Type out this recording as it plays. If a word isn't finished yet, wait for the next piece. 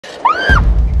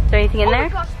Is there anything in there?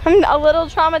 I'm a little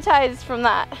traumatized from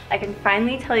that. I can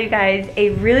finally tell you guys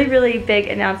a really, really big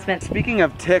announcement. Speaking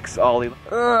of ticks, Ollie.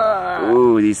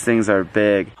 Ooh, these things are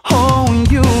big. Oh,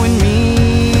 you and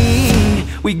me,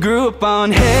 we grew up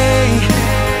on hey,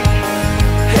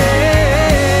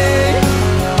 hey.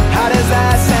 How does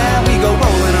that sound? We go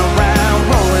rolling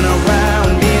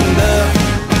around in the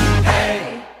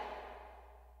hey.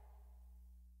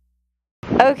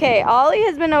 Okay, Ollie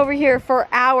has been over here for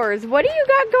hours. What do you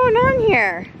got going on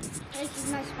here? This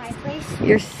is my spy place.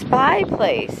 Your spy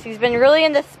place. He's been really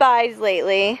into spies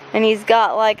lately, and he's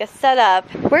got like a setup.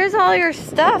 Where's all your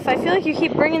stuff? I feel like you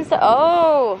keep bringing stuff.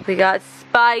 Oh, we got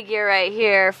spy gear right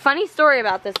here. Funny story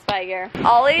about this spy gear.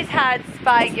 Ollie's had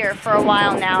spy gear for a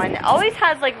while now, and it always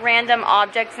has like random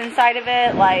objects inside of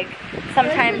it, like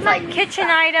sometimes like kitchen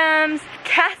items.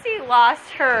 Cassie lost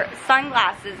her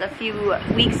sunglasses a few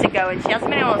weeks ago, and she hasn't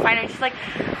been able to find them. She's like,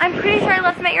 I'm pretty sure I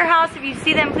left them at your house. If you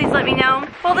see them, please let me know.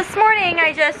 Well, this morning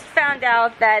I just found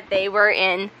out that they were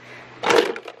in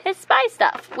his spy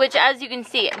stuff, which, as you can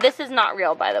see, this is not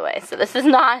real, by the way. So this is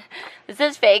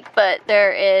fake, but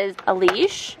there is a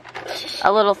leash,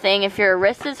 a little thing if your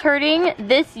wrist is hurting.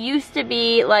 This used to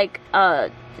be like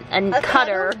a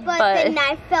cutter, but the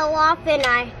knife fell off and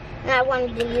I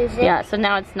wanted to use it. Yeah, so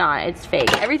now it's not. It's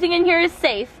fake. Everything in here is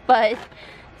safe, but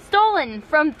stolen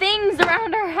from things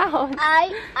around our house.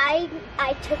 I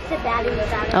took the batteries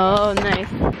out of it. Oh, nice.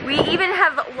 We even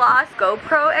have lost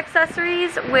GoPro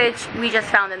accessories, which we just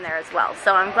found in there as well.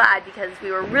 So I'm glad, because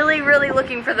we were really, really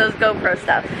looking for those GoPro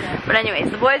stuff. But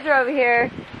anyways, the boys are over here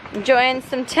enjoying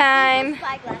some time,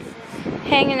 Spy glasses.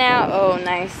 hanging out. Oh,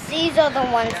 nice. These are the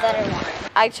ones that I want.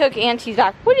 I took Auntie's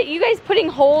back. What are you guys putting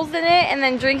holes in it and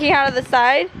then drinking out of the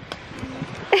side?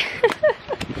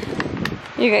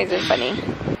 You guys are funny.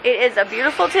 It is a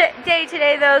beautiful day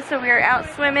today though, so we are out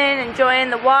swimming, enjoying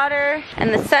the water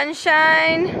and the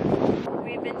sunshine.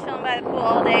 We've been chilling by the pool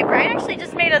all day. Brian actually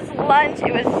just made us lunch.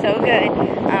 It was so good.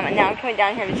 And now I'm coming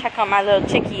down here to check on my little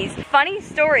chickies. Funny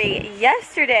story,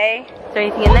 yesterday, is there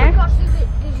anything in there? Oh my gosh,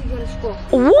 there's a gun school.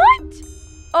 What?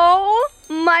 Oh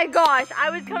my gosh, I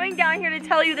was coming down here to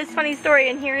tell you this funny story,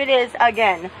 and here it is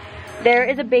again. There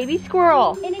is a baby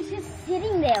squirrel. And it's just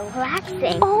sitting there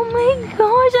relaxing. Oh my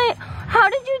gosh, how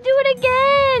did you do it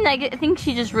again? I think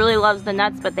she just really loves the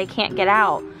nuts, but they can't get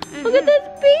out. Look at this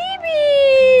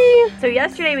baby. So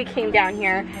yesterday we came down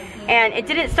here, and it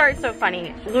didn't start so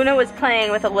funny. Luna was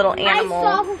playing with a little animal.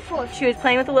 I saw her first. She was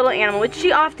playing with a little animal, which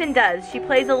she often does. She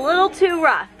plays a little too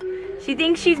rough. She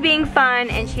thinks she's being fun,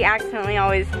 and she accidentally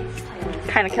always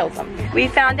kind of kills them. We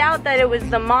found out that it was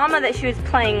the mama that she was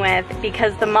playing with,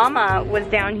 because the mama was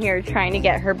down here trying to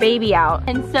get her baby out.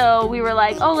 And so we were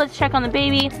like, oh, let's check on the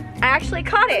baby. I actually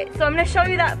caught it, so I'm gonna show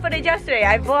you that footage yesterday.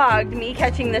 I vlogged me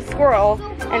catching this squirrel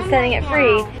and setting it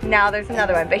free. Now there's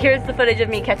another one, but here's the footage of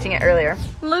me catching it earlier.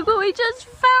 Look what we just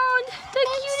found, the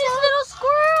cutest little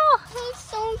squirrel. He's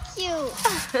so cute.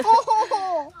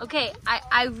 Oh. Okay,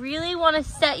 I really wanna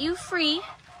set you free.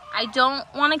 I don't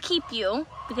wanna keep you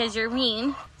because you're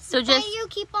mean. So just you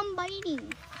keep on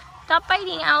biting. Stop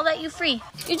biting, I'll let you free.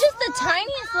 You're just the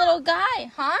tiniest little guy,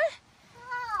 huh?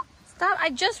 Stop, I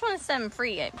just want to set him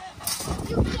free.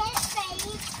 You can't say.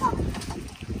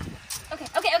 Okay.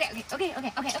 Look how cute he is. Oh my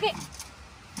God.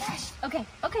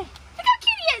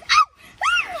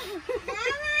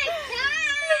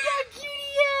 Look how cute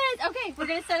he is. Okay, we're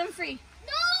gonna set him free.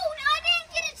 No, I didn't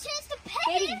get a chance to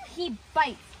pet him. He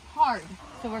bites hard.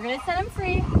 So we're gonna set him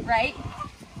free right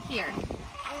here.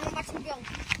 I'm gonna watch him go.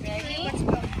 Ready? Let's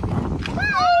go.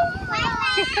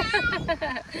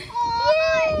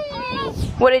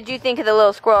 What did you think of the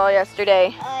little squirrel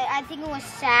yesterday? I think it was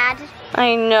sad.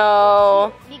 I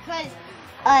know. Because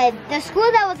the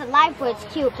squirrel that was alive was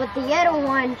cute, but the other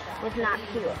one was not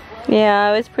cute. Yeah,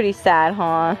 it was pretty sad,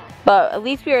 huh? But at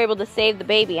least we were able to save the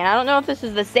baby. And I don't know if this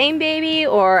is the same baby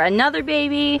or another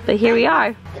baby, but here we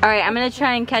are. All right, I'm gonna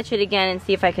try and catch it again and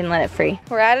see if I can let it free.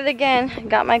 We're at it again.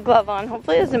 Got my glove on.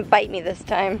 Hopefully it doesn't bite me this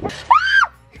time.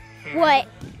 What?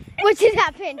 What just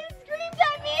happened? It screamed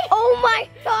at me. Oh my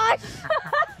gosh!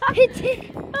 It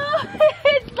did. Oh,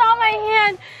 it's not my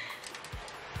hand.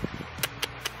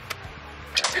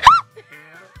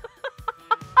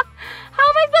 How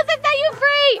am I supposed to set you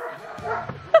free?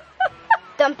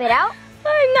 Dump it out?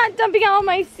 I'm not dumping out all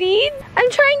my seeds. I'm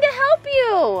trying to help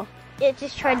you. It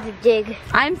just tried to dig.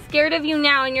 I'm scared of you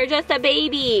now, and you're just a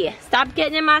baby. Stop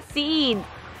getting in my seeds.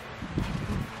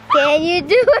 Can you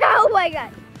do it? Oh my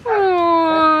god.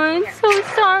 Oh, I'm so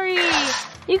sorry.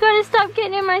 You gotta stop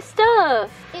getting in my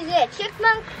stuff. Is it a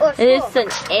chipmunk or a It squirrel?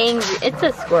 is it's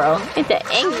a squirrel. It's an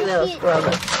angry little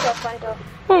squirrel.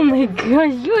 Oh my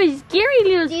gosh, you're a scary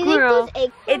little Do you squirrel. think those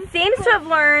eggs It seems to have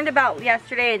learned about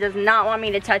yesterday. It does not want me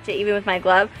to touch it even with my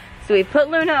glove. So we put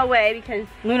Luna away because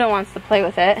Luna wants to play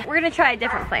with it. We're gonna try a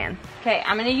different plan. Okay,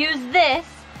 I'm gonna use this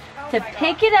to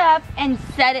pick it up and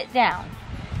set it down.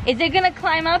 Is it gonna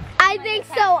climb up? I think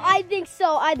so, I think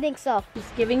so, I think so.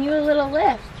 Just giving you a little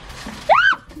lift.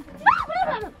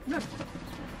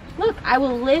 Look, I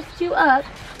will lift you up.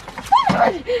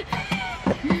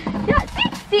 Yeah,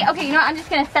 see, okay, you know what? I'm just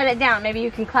gonna set it down. Maybe you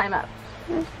can climb up.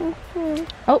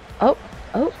 Oh.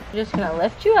 I'm just gonna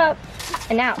lift you up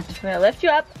and out. I'm gonna lift you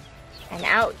up and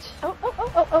out. Oh.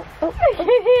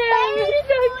 You're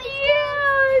so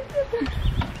cute.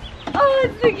 Oh,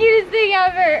 it's the cutest thing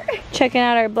ever. Checking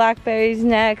out our blackberries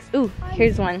next. Ooh,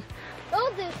 here's one.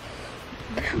 Oh, this.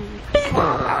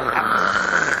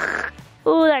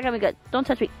 Ooh, that got me good. Don't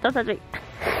touch me. Don't touch me.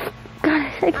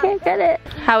 God, I can't get it.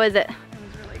 How is it? It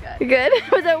was really good. Good?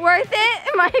 Was it worth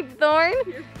it? My thorn?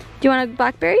 Do you want a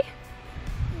blackberry?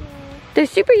 They're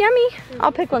super yummy.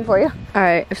 I'll pick one for you. All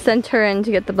right, I've sent her in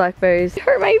to get the blackberries.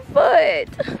 Hurt my foot.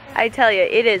 I tell you,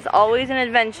 it is always an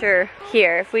adventure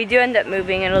here. If we do end up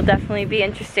moving, it'll definitely be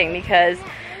interesting because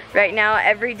right now,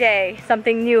 every day,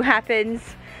 something new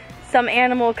happens. Some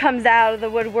animal comes out of the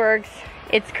woodworks.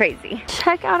 It's crazy.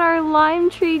 Check out our lime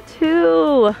tree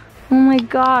too. Oh my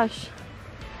gosh.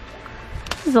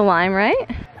 This is a lime, right?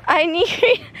 I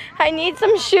need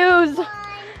some shoes.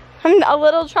 I'm a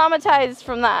little traumatized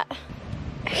from that.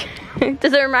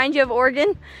 Does it remind you of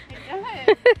Oregon?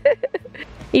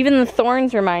 Even the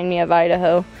thorns remind me of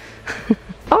Idaho.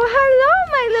 Oh, hello,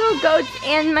 my little goats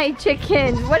and my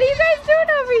chickens. What are you guys doing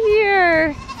over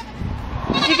here?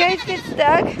 Did you guys get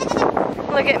stuck?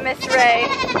 Look at Miss Ray.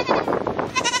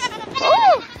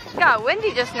 Oh, it got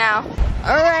windy just now.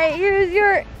 All right, here's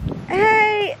your,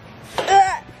 hey.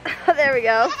 There we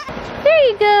go. There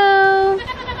you go.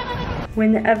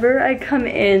 Whenever I come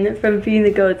in from feeding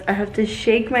the goats, I have to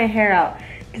shake my hair out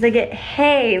because I get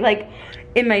hay like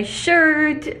in my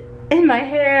shirt, in my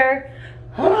hair.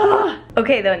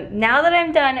 Okay though, now that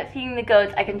I'm done feeding the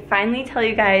goats, I can finally tell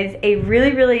you guys a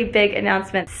really, really big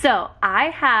announcement. So I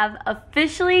have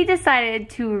officially decided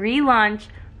to relaunch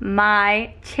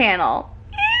my channel.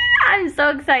 I'm so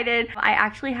excited. I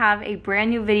actually have a brand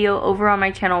new video over on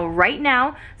my channel right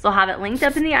now, so I'll have it linked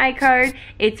up in the iCard.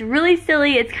 It's really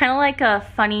silly. It's kind of like a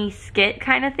funny skit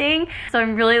kind of thing. So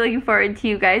I'm really looking forward to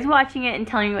you guys watching it and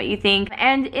telling me what you think.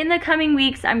 And in the coming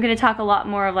weeks, I'm going to talk a lot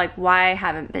more of like why I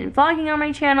haven't been vlogging on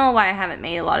my channel, why I haven't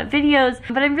made a lot of videos.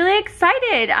 But I'm really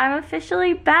excited. I'm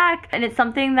officially back, and it's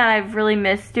something that I've really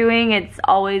missed doing.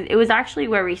 It was actually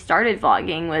where we started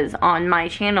vlogging, was on my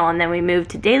channel, and then we moved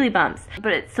to Daily Bumps.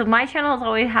 But so my channel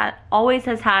has always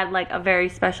had like a very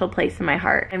special place in my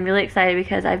heart. I'm really excited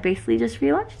because I've basically just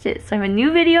relaunched it. So I have a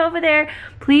new video over there.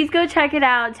 Please go check it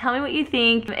out. Tell me what you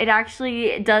think. It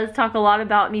actually does talk a lot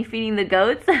about me feeding the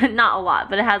goats. Not a lot,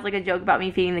 but it has like a joke about me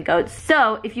feeding the goats.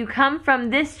 So if you come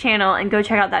from this channel and go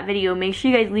check out that video, make sure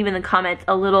you guys leave in the comments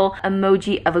a little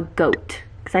emoji of a goat,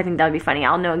 because I think that would be funny.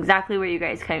 I'll know exactly where you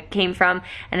guys came from,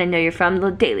 and I know you're from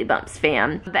the Daily Bumps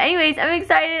fam. But anyways, I'm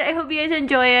excited. I hope you guys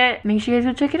enjoy it. Make sure you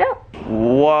guys go check it out.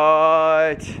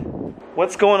 What?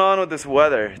 What's going on with this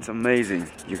weather? It's amazing,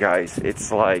 you guys.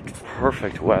 It's like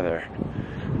perfect weather.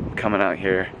 I'm coming out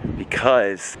here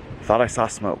because I thought I saw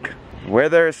smoke. Where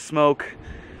there is smoke,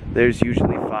 there's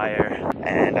usually fire.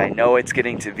 And I know it's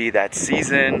getting to be that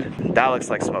season. That looks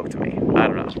like smoke to me. I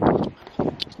don't know.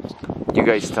 You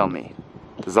guys tell me.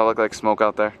 Does that look like smoke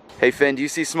out there? Hey Finn, do you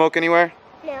see smoke anywhere?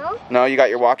 No. No, you got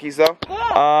your walkies though?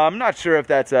 Yeah. I'm not sure if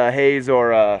that's a haze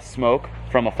or smoke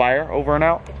from a fire over and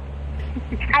out.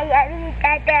 I love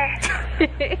you,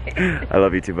 I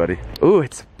love you too, buddy. Ooh,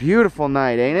 it's a beautiful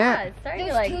night, ain't it?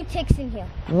 There's 2 ticks in here.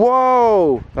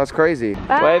 Whoa, that's crazy.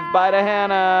 Wave bye to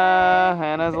Hannah.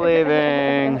 Hannah's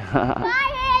leaving. Bye,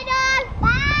 Hannah.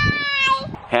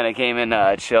 Bye. Hannah came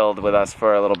and chilled with us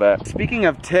for a little bit. Speaking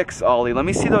of ticks, Ollie, let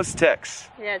me see those ticks.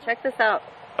 Yeah, check this out.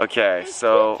 Okay,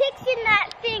 so... 2 ticks in that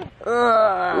thing.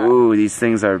 Ugh. Ooh, these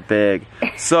things are big.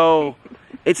 So,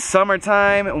 it's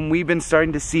summertime and we've been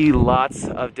starting to see lots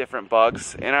of different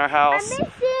bugs in our house. I'm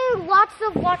missing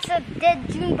lots of dead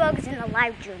June bugs and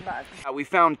alive June bugs. We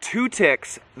found 2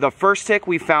 ticks. The first tick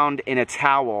we found in a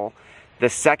towel. The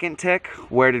second tick,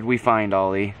 where did we find,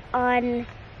 Ollie? On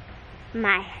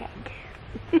my head.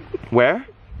 Where?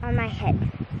 On my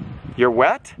head. You're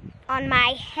wet? On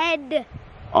my head.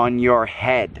 On your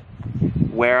head.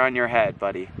 Where on your head,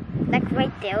 buddy? Like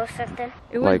right there or something.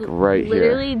 It was Like right here.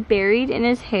 literally buried in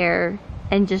his hair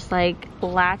and just like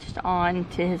latched on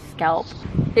to his scalp.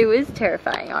 It was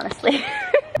terrifying, honestly.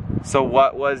 So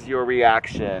what was your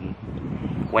reaction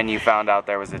when you found out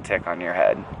there was a tick on your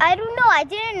head? I don't know. I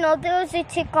didn't know there was a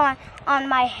tick on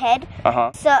my head.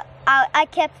 Uh-huh. So I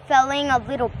kept feeling a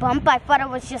little bump. I thought it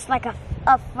was just like a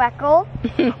freckle.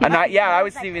 I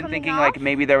was even thinking like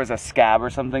maybe there was a scab or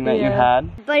something that you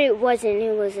had. But it wasn't.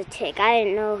 It was a tick. I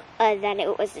didn't know that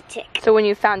it was a tick. So when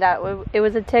you found out it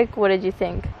was a tick, what did you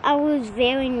think? I was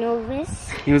very nervous.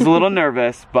 He was a little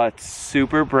nervous, but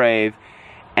super brave.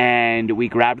 And we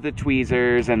grabbed the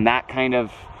tweezers, and that kind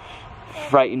of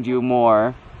frightened you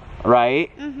more, right?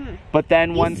 Mm-hmm. But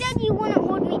then once you said you wouldn't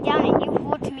hold me down, and you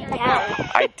held me down.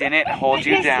 I didn't hold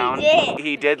you down.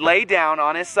 He did lay down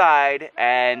on his side,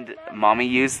 and Mommy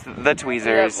used the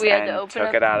tweezers and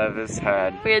took it out of his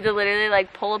head. We had to literally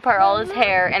like pull apart all his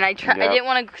hair, and I didn't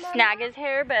want to snag his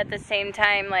hair, but at the same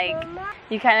time, like,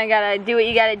 you kind of gotta do what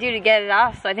you gotta do to get it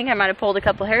off. So I think I might have pulled a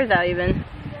couple hairs out even.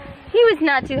 He was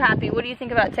not too happy. What do you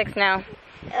think about ticks now?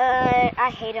 I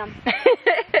hate them.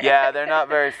 Yeah, they're not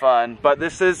very fun, but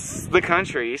this is the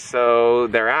country, so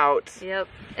they're out. Yep,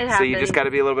 it happens. So you just got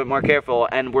to be a little bit more careful,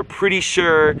 and we're pretty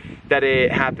sure that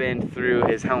it happened through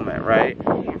his helmet, right?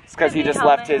 It's because he just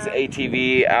left his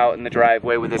ATV out in the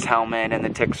driveway with his helmet, and the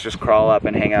ticks just crawl up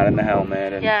and hang out in the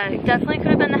helmet. And yeah, it definitely could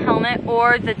have been the helmet,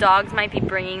 or the dogs might be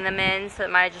bringing them in, so it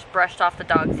might have just brushed off the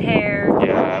dog's hair.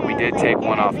 Yeah, we did take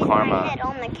one off Karma. Head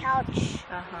on the couch.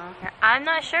 I'm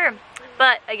not sure.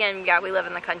 But again, yeah, we live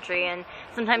in the country, and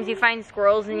sometimes you find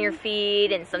squirrels in your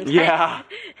feed, and sometimes you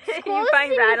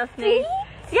find rattlesnakes.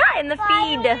 Yeah, in the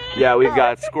feed. Yeah, we've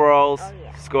got squirrels,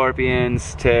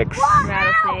 scorpions, ticks,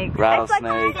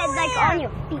 rattlesnakes. Like on your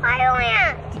feet. Fire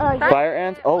ants. Fire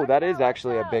ants? Oh, that is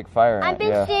actually a big fire ant. I've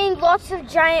been seeing lots of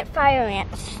giant fire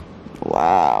ants.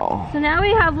 Wow. So now we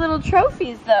have little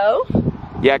trophies, though.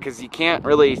 Yeah, because you can't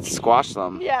really squash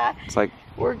them. Yeah. It's like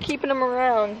we're keeping them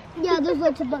around. Yeah, there's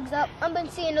lots of bugs out. I've been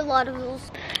seeing a lot of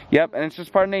those. Yep, and it's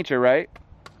just part of nature, right?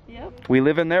 Yep. We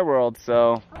live in their world,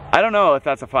 so I don't know if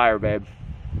that's a fire, babe.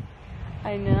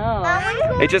 I know.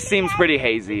 It just seems pretty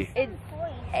hazy.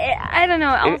 I don't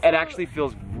know. It actually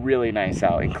feels really nice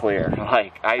out and clear.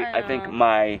 Like, I think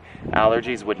my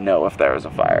allergies would know if there was a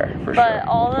fire, for sure. But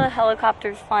all the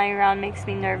helicopters flying around makes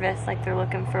me nervous, like they're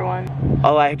looking for one.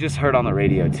 Oh, I just heard on the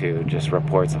radio too, just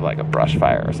reports of like a brush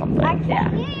fire or something. Yeah.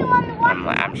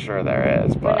 I'm sure there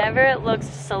is, but whenever it looks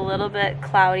just a little bit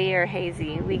cloudy or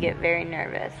hazy, we get very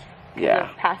nervous. Yeah.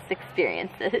 Of past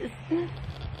experiences.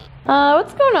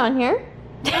 What's going on here?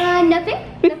 Nothing.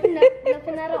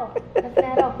 Nothing at all. Nothing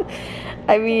at all.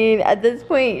 I mean, at this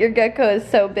point, your gecko is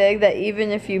so big that even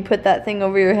if you put that thing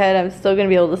over your head, I'm still gonna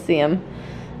be able to see him.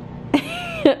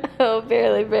 Oh,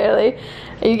 barely, barely.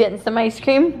 Are you getting some ice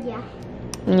cream? Yeah.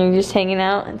 And you're just hanging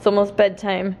out? It's almost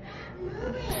bedtime.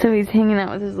 So he's hanging out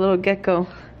with his little gecko.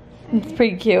 It's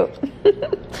pretty cute.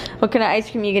 What kind of ice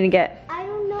cream are you gonna get? I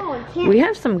don't know. I can't. We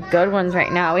have some good ones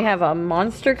right now. We have a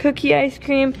monster cookie ice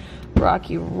cream,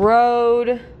 Rocky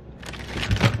Road,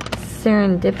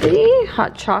 Serendipity,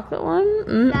 hot chocolate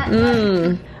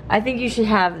one. I think you should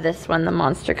have this one, the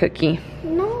monster cookie.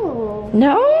 No.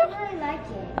 No? I really like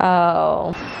it.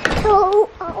 Oh.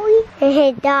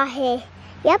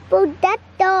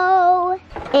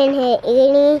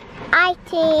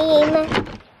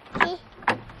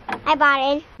 I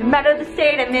bought it. No matter the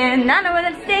state I'm in, I know what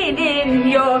I'm staying in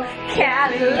your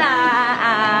Carolinas.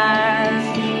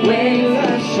 Where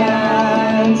your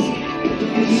shines,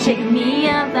 shaking me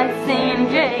up like San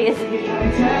Andreas. Woo!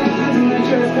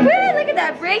 Look at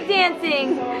that break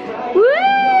dancing. Woo!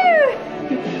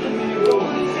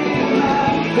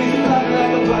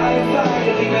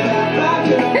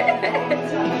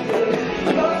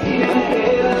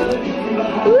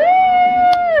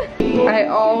 I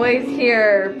always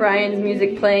hear Brian's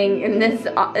music playing in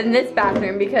this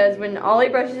bathroom because when Ollie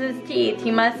brushes his teeth,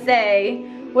 he must say,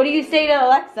 what do you say to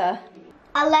Alexa?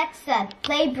 Alexa,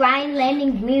 play Brian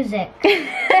Landing's music.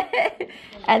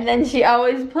 And then she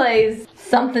always plays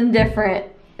something different.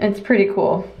 It's pretty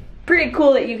cool. Pretty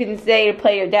cool that you can say to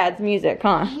play your dad's music,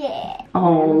 huh? Yeah.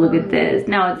 Oh, look at this.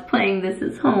 Now it's playing This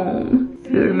Is Home.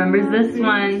 Who remembers this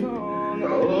one?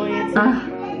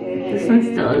 This one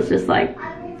still is just like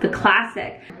the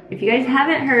classic. If you guys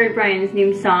haven't heard Brian's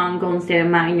new song, Golden State of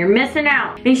Mind, you're missing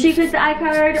out. Make sure you click the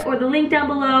iCard or the link down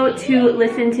below to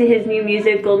listen to his new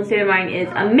music. Golden State of Mind is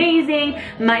amazing.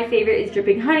 My favorite is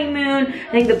Dripping Honeymoon.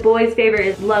 I think the boys' favorite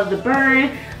is Love the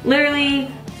Burn. Literally,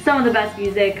 some of the best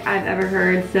music I've ever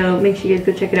heard, so make sure you guys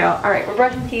go check it out. All right, we're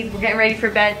brushing teeth, we're getting ready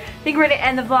for bed. I think we're ready to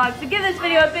end the vlog, so give this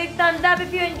video a big thumbs up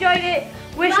if you enjoyed it.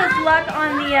 Wish us luck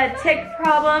on the tick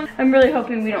problem. I'm really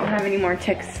hoping we don't have any more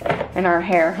ticks in our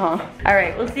hair, huh? All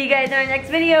right, we'll see you guys in our next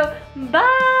video.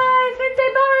 Bye! Say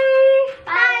bye!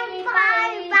 Bye,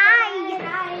 bye,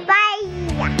 bye.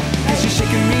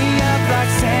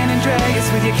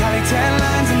 with your Cali tan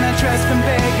lines and that dress from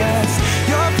Vegas.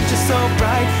 Your picture's so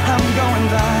bright, I'm going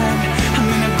blind. I'm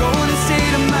in a golden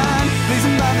state of mind,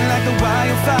 blazing by me like the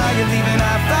wildfire, leaving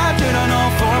I-5 dirt on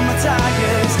all four of my tires.